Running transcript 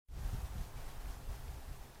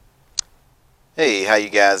Hey, how you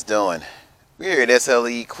guys doing? We're here at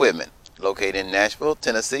SLE Equipment, located in Nashville,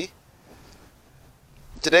 Tennessee.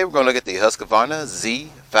 Today we're going to look at the Husqvarna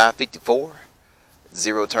Z554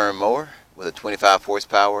 zero-turn mower with a 25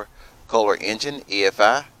 horsepower Kohler engine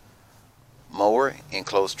EFI mower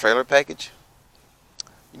enclosed trailer package.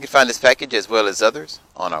 You can find this package as well as others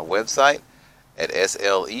on our website at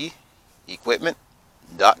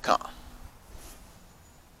sleequipment.com.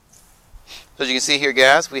 So as you can see here,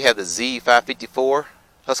 guys, we have the Z554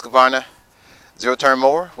 Husqvarna zero-turn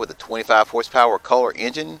mower with a 25 horsepower Kohler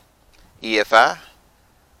engine EFI.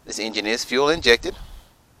 This engine is fuel injected.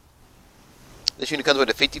 This unit comes with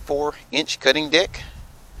a 54-inch cutting deck.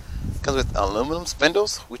 Comes with aluminum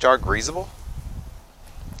spindles, which are greaseable.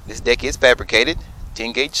 This deck is fabricated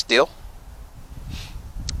 10-gauge steel.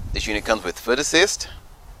 This unit comes with foot assist.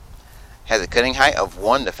 Has a cutting height of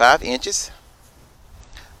 1 to 5 inches.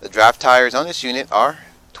 The drive tires on this unit are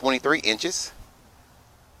 23 inches.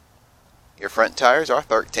 Your front tires are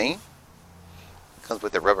 13. Comes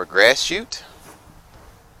with a rubber grass chute.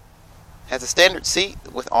 Has a standard seat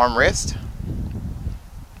with armrest.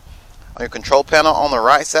 On your control panel on the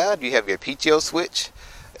right side, you have your PTO switch,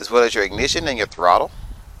 as well as your ignition and your throttle.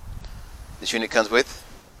 This unit comes with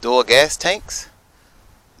dual gas tanks,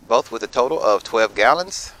 both with a total of 12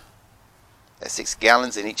 gallons. That's 6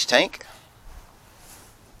 gallons in each tank.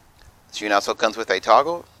 This unit also comes with a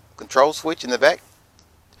toggle control switch in the back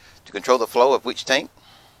to control the flow of which tank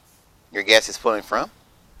your gas is pulling from.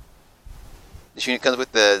 This unit comes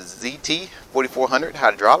with the ZTR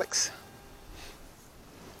hydraulics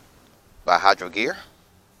by Hydro Gear.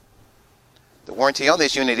 The warranty on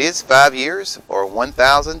this unit is 5 years or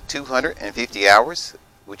 1,250 hours,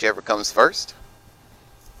 whichever comes first.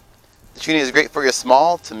 This unit is great for your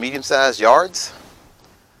small to medium-sized yards.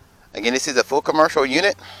 Again, this is a full commercial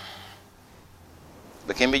unit,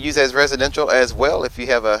 but can be used as residential as well if you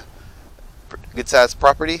have a good sized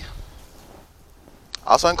property.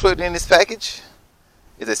 Also included in this package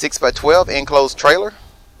is a 6x12 enclosed trailer.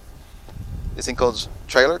 This enclosed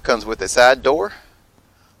trailer comes with a side door,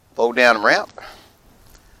 fold down ramp,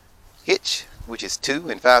 hitch, which is 2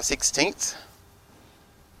 5/16.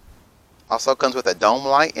 Also comes with a dome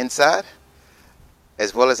light inside,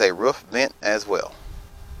 as well as a roof vent as well.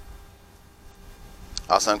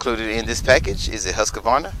 Also included in this package is a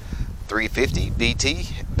Husqvarna 350 BT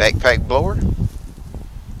backpack blower,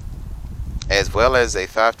 as well as a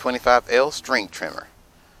 525L string trimmer.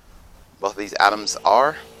 Both of these items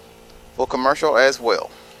are full commercial as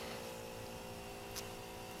well.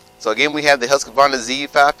 So again, we have the Husqvarna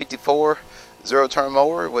Z554 zero-turn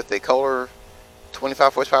mower with a Kohler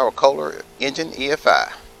 25 horsepower Kohler engine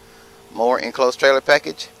EFI mower enclosed trailer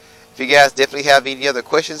package. If you guys definitely have any other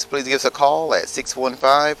questions, please give us a call at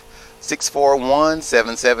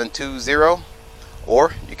 615-641-7720,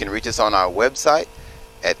 or you can reach us on our website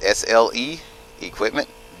at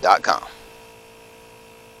sleequipment.com.